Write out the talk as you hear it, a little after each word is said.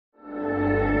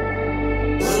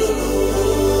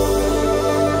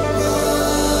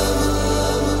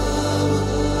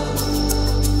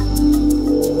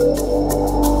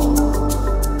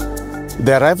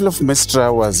The arrival of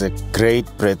MISTRA was a great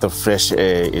breath of fresh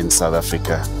air in South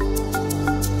Africa.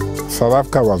 South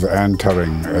Africa was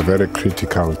entering a very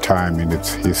critical time in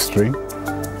its history,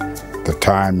 the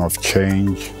time of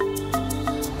change.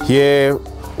 Here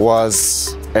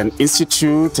was an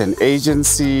institute, an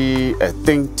agency, a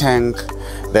think tank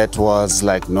that was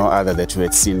like no other that we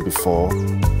had seen before.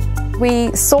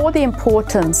 We saw the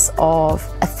importance of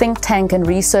a think tank and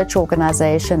research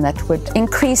organization that would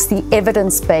increase the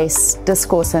evidence-based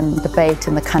discourse and debate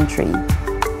in the country.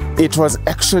 It was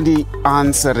actually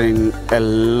answering a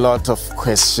lot of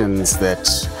questions that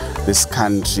this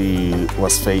country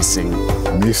was facing.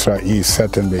 MISTRA is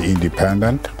certainly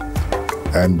independent,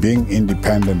 and being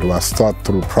independent was thought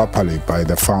through properly by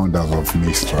the founders of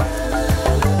MISTRA.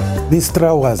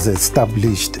 MISTRA was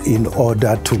established in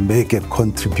order to make a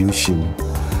contribution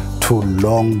to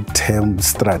long-term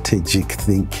strategic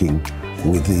thinking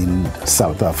within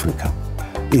South Africa.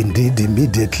 Indeed,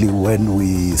 immediately when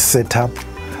we set up,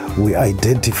 we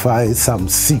identify some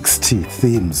 60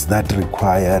 themes that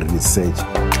require research.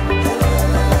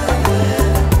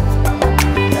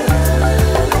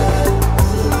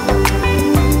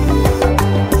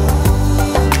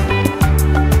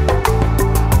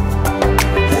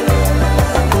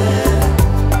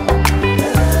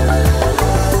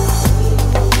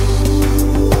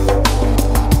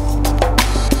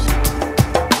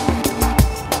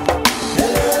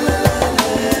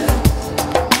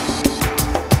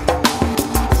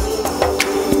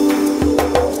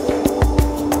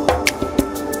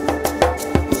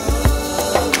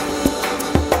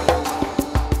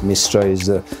 MISTRA is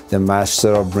the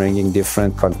master of bringing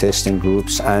different contesting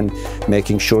groups and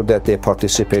making sure that they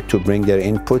participate to bring their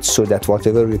inputs so that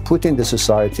whatever we put in the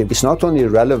society is not only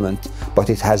relevant, but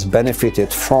it has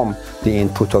benefited from the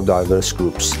input of diverse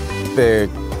groups. The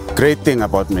great thing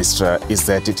about MISTRA is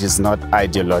that it is not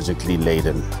ideologically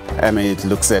laden. I mean, it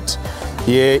looks at,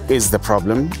 here is the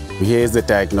problem, here is the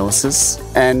diagnosis,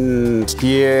 and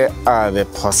here are the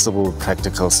possible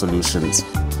practical solutions.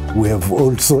 We have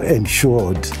also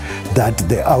ensured that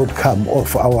the outcome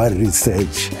of our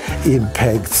research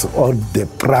impacts on the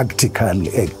practical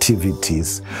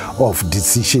activities of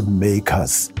decision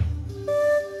makers.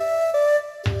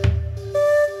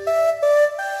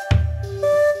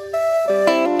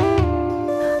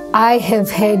 I have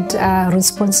had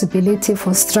responsibility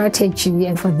for strategy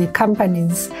and for the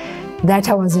companies that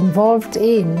I was involved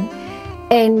in,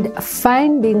 and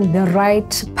finding the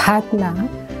right partner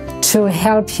to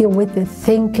help you with the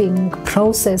thinking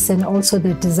process and also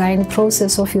the design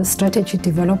process of your strategy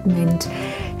development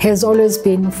has always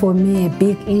been for me a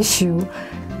big issue.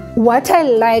 What I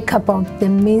like about the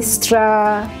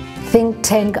MISTRA think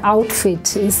tank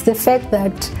outfit is the fact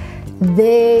that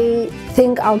they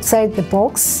think outside the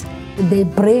box. They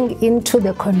bring into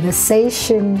the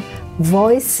conversation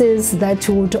voices that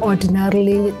you would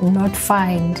ordinarily not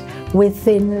find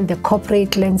within the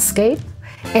corporate landscape,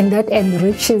 and that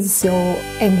enriches your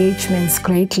engagements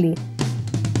greatly.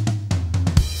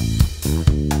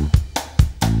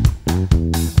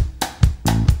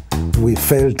 We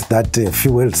felt that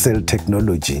fuel cell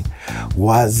technology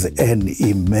was an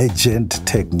emergent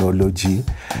technology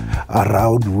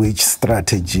around which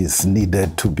strategies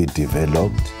needed to be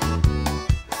developed.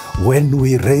 When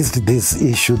we raised this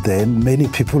issue then, many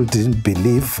people didn't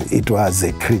believe it was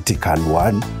a critical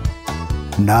one.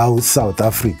 Now South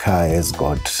Africa has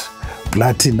got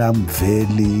Platinum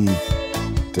Valley,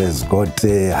 it has got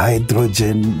a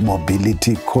hydrogen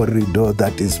mobility corridor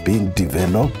that is being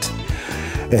developed,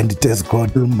 and it has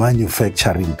got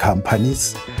manufacturing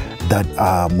companies that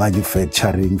are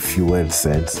manufacturing fuel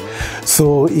cells.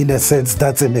 So in a sense,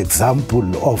 that's an example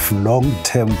of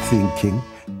long-term thinking.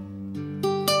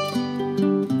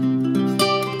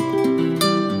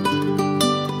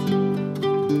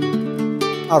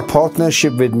 Our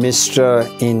partnership with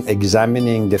MISTRA in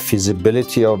examining the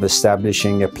feasibility of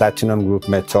establishing a platinum group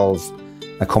metals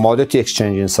a commodity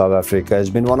exchange in South Africa has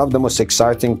been one of the most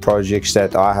exciting projects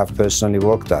that I have personally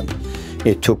worked on.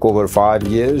 It took over 5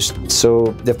 years. So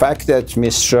the fact that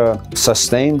MISTRA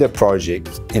sustained the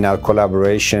project in our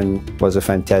collaboration was a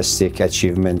fantastic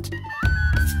achievement.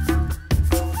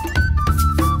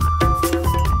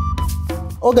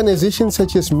 Organizations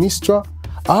such as MISTRA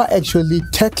are actually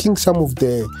tackling some of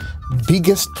the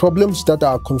biggest problems that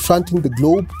are confronting the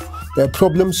globe,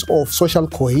 problems of social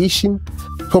cohesion,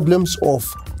 problems of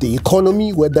the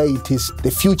economy, whether it is the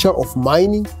future of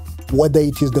mining, whether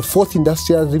it is the fourth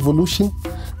industrial revolution.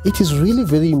 It is really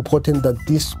very important that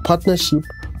this partnership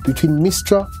between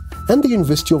MISTRA and the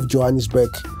University of Johannesburg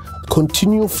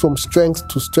continue from strength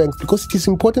to strength, because it is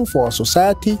important for our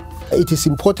society, it is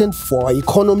important for our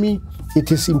economy, it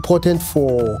is important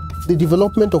for the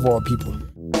development of our people.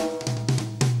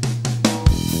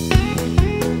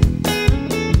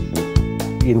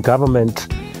 In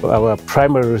government, our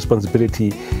primary responsibility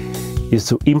is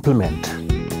to implement.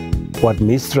 What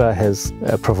MISTRA has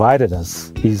provided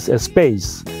us is a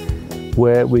space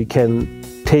where we can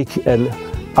take an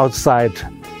outside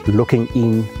looking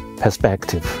in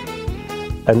perspective.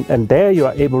 And there you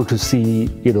are able to see,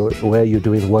 where you're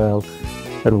doing well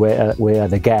and where are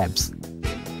the gaps.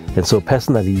 And so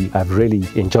personally, I've really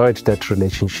enjoyed that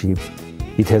relationship.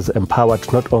 It has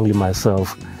empowered not only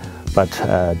myself, but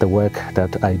the work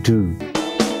that I do.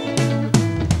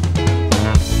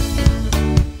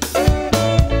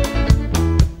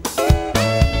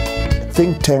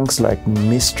 Think tanks like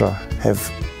MISTRA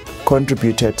have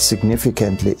contributed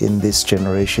significantly in this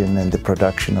generation and the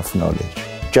production of knowledge.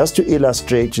 Just to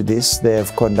illustrate this, they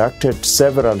have conducted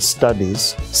several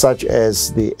studies, such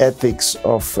as the ethics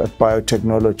of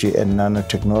biotechnology and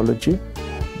nanotechnology.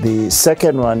 The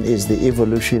second one is the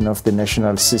evolution of the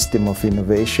national system of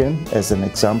innovation, as an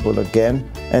example again.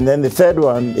 And then the third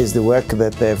one is the work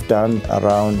that they've done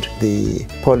around the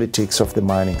politics of the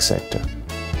mining sector.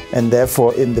 And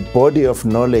therefore, in the body of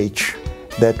knowledge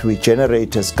that we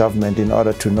generate as government in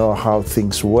order to know how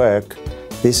things work,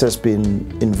 this has been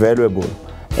invaluable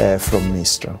from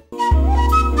MISTRA.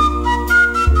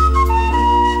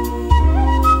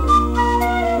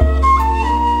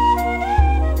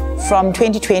 From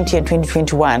 2020 and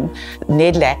 2021,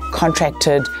 NEDLAC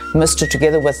contracted MISTRA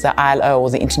together with the ILO, or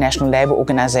the International Labour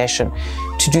Organization,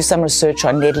 to do some research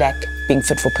on NEDLAC being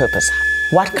fit for purpose.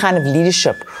 What kind of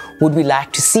leadership would we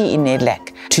like to see in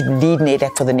NEDLAC to lead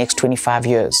NEDLAC for the next 25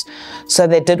 years? So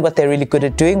they did what they're really good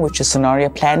at doing, which is scenario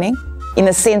planning. In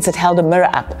a sense, it held a mirror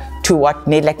up to what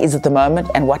NEDLAC is at the moment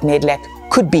and what NEDLAC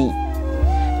could be,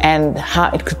 and how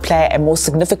it could play a more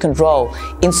significant role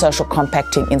in social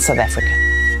compacting in South Africa.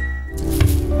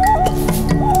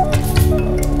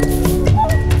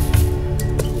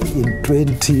 In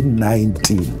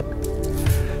 2019,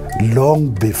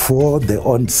 long before the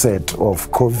onset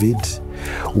of COVID,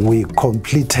 we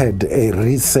completed a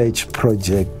research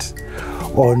project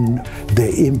on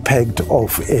the impact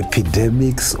of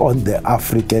epidemics on the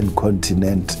African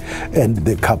continent and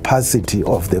the capacity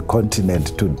of the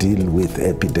continent to deal with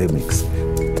epidemics.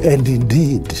 And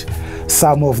indeed,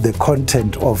 some of the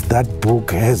content of that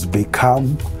book has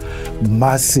become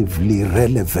massively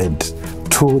relevant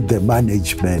to the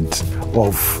management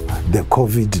of the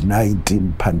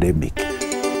COVID-19 pandemic.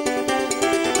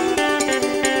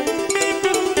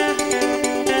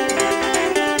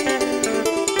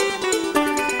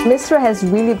 MISTRA has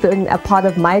really been a part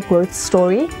of my growth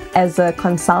story as a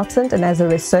consultant and as a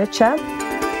researcher.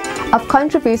 I've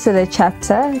contributed a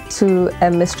chapter to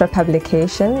a MISTRA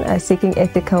publication, Seeking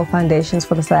Ethical Foundations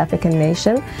for the South African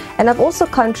Nation, and I've also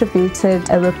contributed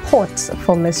a report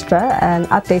for MISTRA, an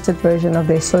updated version of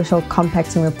their social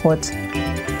compacting report.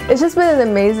 It's just been an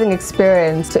amazing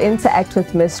experience to interact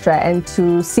with MISTRA and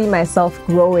to see myself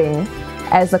growing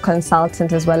as a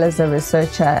consultant as well as a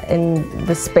researcher in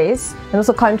the space, and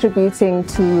also contributing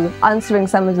to answering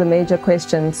some of the major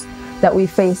questions that we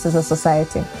face as a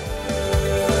society.